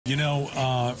You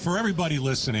know, for everybody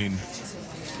listening,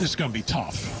 this is going to be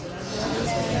tough.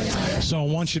 So I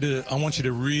want you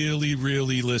to really,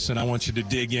 really listen. I want you to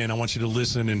dig in. I want you to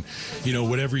listen, and you know,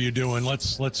 whatever you're doing,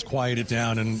 let's quiet it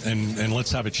down and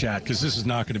let's have a chat, because this is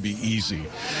not going to be easy.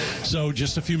 So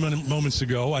just a few moments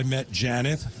ago, I met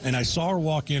Janeth, and I saw her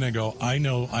walk in. I go, I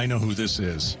know who this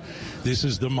is. This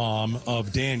is the mom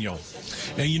of Daniel.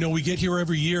 And you know, we get here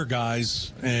every year,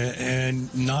 guys,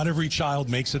 and not every child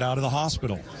makes it out of the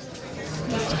hospital.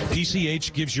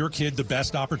 PCH gives your kid the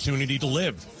best opportunity to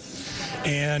live.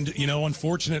 And, you know,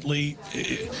 unfortunately,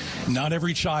 not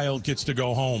every child gets to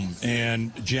go home.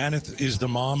 And Janeth is the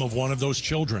mom of one of those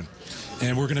children.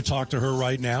 And we're going to talk to her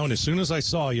right now. And as soon as I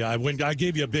saw you, I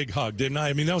gave you a big hug, didn't I?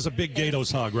 I mean, that was a big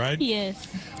Gaydos hug, right? Yes.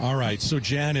 All right. So,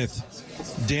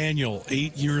 Janeth, Daniel,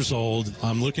 8 years old.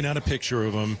 I'm looking at a picture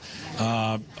of him.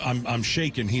 I'm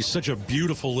shaking. He's such a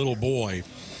beautiful little boy.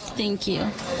 Thank you.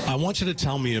 I want you to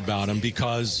tell me about him,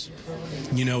 because,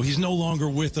 you know, he's no longer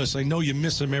with us. I know you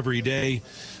miss him every day.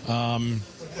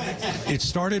 It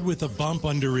started with a bump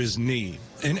under his knee.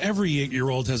 And every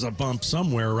 8-year-old has a bump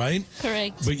somewhere, right?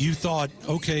 Correct. But you thought,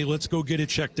 okay, let's go get it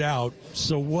checked out.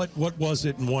 So what was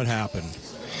it and what happened?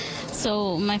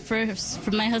 So my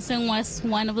husband was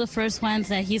one of the first ones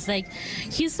that he's like,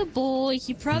 he's a boy.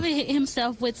 He probably hit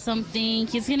himself with something.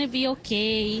 He's going to be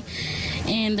okay.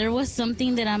 And there was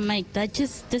something that I'm like, that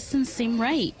just doesn't seem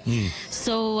right.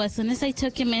 So as soon as I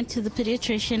took him into the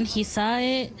pediatrician, he saw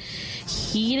it.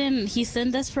 He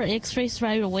sent us for x-rays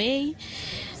right away.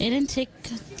 It didn't take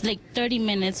like 30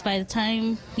 minutes. By the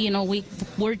time, you know,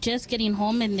 we're just getting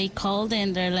home, and they called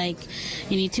and they're like,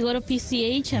 you need to go to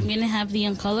PCH. I'm going to have the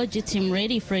oncology team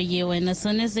ready for you. And as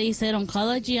soon as they said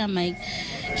oncology, I'm like,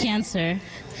 cancer.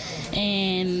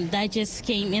 And that just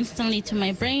came instantly to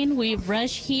my brain. We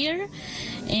rushed here,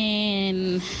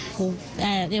 and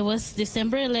it was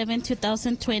December 11,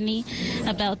 2020,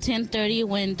 about 10:30,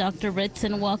 when Dr.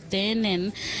 Redson walked in,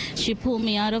 and she pulled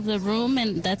me out of the room,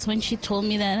 and that's when she told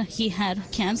me that he had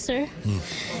cancer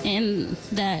and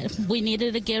that we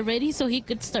needed to get ready so he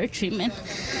could start treatment.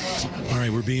 All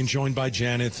right, we're being joined by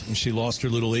Janeth, and she lost her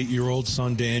little 8-year-old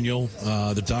son, Daniel.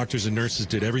 The doctors and nurses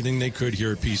did everything they could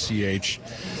here at PCH.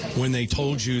 When they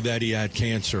told you that he had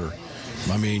cancer,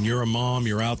 I mean, you're a mom,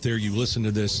 you're out there, you listen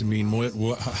to this. I mean, what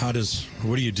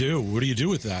do you do? What do you do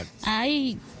with that?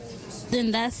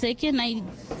 In that second,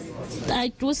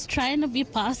 I was trying to be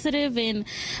positive, and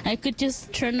I could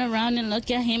just turn around and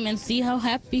look at him and see how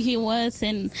happy he was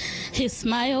and his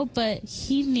smile, but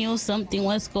he knew something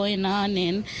was going on.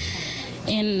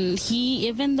 And he,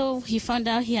 even though he found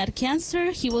out he had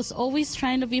cancer, he was always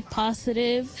trying to be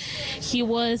positive. He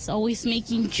was always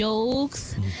making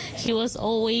jokes. He was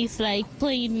always like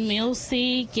playing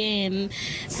music, and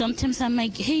sometimes I'm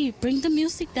like, hey, bring the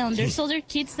music down. There's other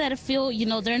kids that feel, you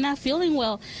know, they're not feeling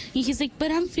well. And he's like, but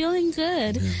I'm feeling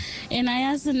good. Yeah. And I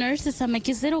asked the nurses, I'm like,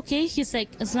 is it okay? He's like,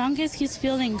 as long as he's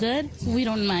feeling good, we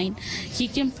don't mind. He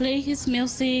can play his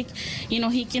music, you know,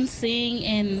 he can sing,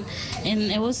 and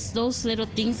it was those little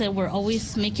things that were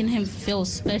always making him feel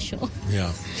special.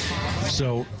 Yeah.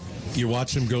 So you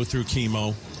watched him go through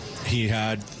chemo. He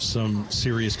had some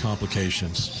serious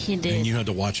complications. He did. And you had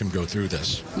to watch him go through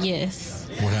this. Yes.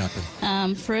 What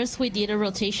happened? First, we did a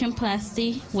rotation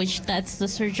plasty, which that's the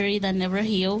surgery that never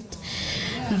healed.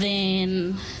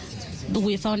 Then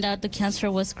we found out the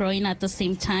cancer was growing at the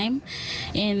same time,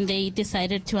 and they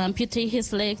decided to amputate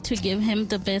his leg to give him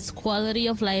the best quality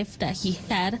of life that he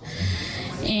had.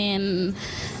 And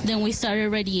then we started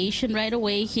radiation right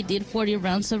away. He did 40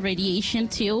 rounds of radiation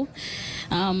too,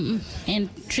 and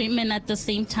treatment at the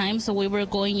same time. So we were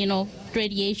going, you know,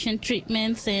 radiation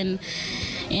treatments, and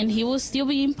he was still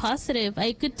being positive.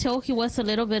 I could tell he was a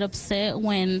little bit upset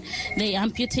when they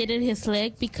amputated his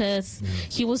leg, because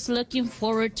he was looking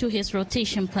forward to his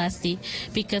rotation plasty,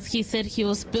 because he said he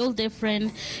was built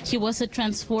different. He was a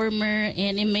transformer,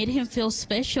 and it made him feel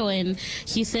special. And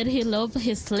he said he loved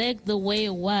his leg the way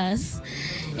it was.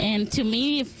 And to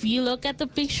me, if you look at the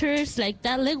pictures, like,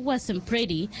 that leg wasn't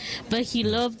pretty, but he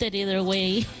loved it either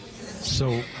way.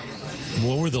 So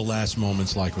what were the last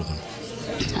moments like with him?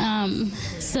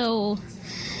 So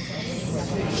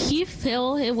he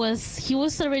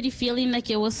was already feeling like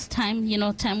it was time, you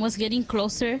know, time was getting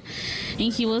closer,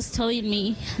 and he was telling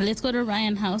me, let's go to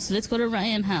Ryan House, let's go to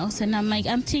Ryan House. And I'm like,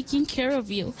 I'm taking care of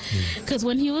you. Because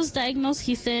when he was diagnosed,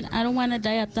 he said, I don't want to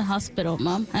die at the hospital,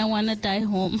 Mom. I want to die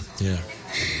home. Yeah.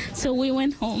 So we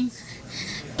went home.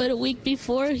 But a week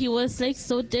before, he was like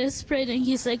so desperate, and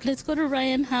he's like, let's go to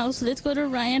Ryan House, let's go to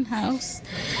Ryan House.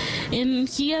 and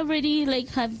he already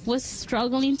was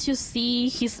struggling to see.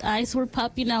 His eyes were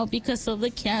popping out because of the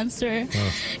cancer.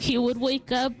 He would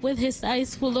wake up with his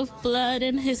eyes full of blood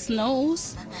and his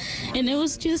nose, and it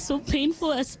was just so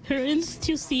painful as parents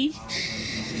to see.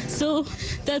 So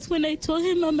that's when I told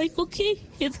him, I'm like, okay,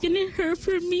 it's gonna hurt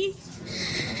for me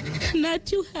not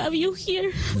to have you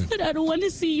here, but I don't want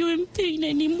to see you in pain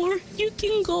anymore. You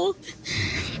can go.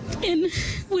 And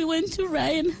we went to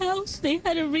Ryan's house. They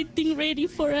had everything ready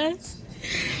for us.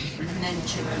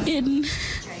 And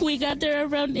we got there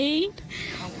around 8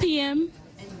 p.m.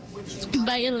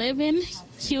 By 11,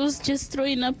 he was just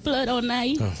throwing up blood all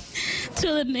night.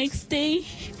 Till the next day,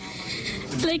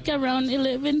 like around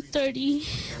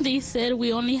 11:30, they said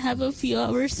we only have a few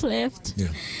hours left. Yeah.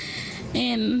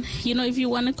 And, if you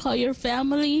want to call your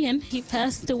family, and he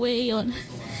passed away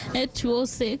at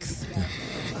 2:06. Yeah.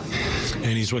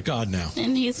 And he's with God now.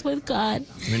 And he's with God.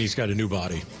 And he's got a new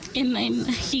body. And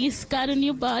he's got a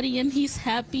new body, and he's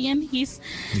happy, and he's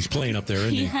playing up there,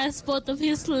 isn't he? He has both of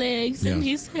his legs, and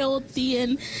he's healthy,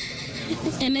 and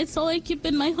it's all I keep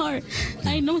in my heart.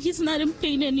 I know he's not in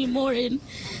pain anymore, and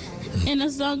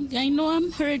as long I know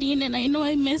I'm hurting, and I know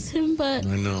I miss him, but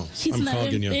I know he's I'm not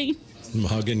hugging in pain. I'm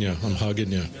hugging you. I'm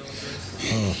hugging you.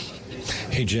 Oh.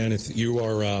 Hey, Janeth,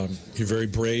 you're very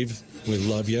brave. We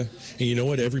love you. And you know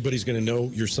what? Everybody's going to know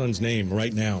your son's name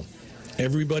right now.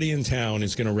 Everybody in town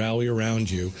is going to rally around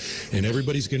you, and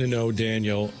everybody's going to know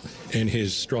Daniel and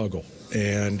his struggle.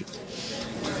 And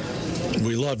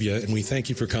we love you, and we thank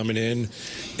you for coming in.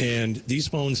 And these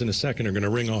phones in a second are going to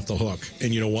ring off the hook.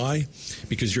 And you know why?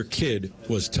 Because your kid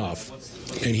was tough,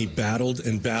 and he battled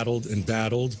and battled and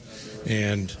battled.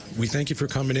 And we thank you for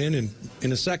coming in. And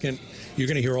in a second, you're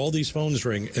going to hear all these phones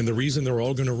ring. And the reason they're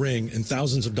all going to ring and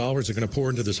thousands of dollars are going to pour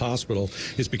into this hospital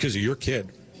is because of your kid.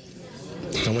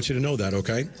 I want you to know that,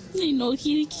 okay? He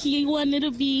wanted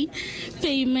to be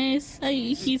famous.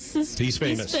 He's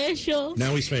famous. Special.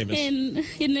 Now he's famous. And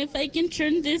if I can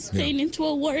turn this pain into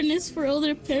awareness for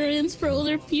other parents, for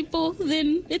other people,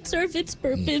 then it serves its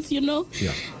purpose,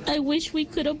 Yeah. I wish we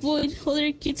could avoid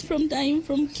other kids from dying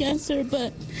from cancer,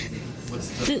 but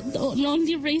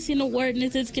only raising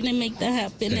awareness is going to make that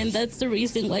happen, and that's the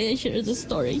reason why I share the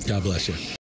story. God bless you.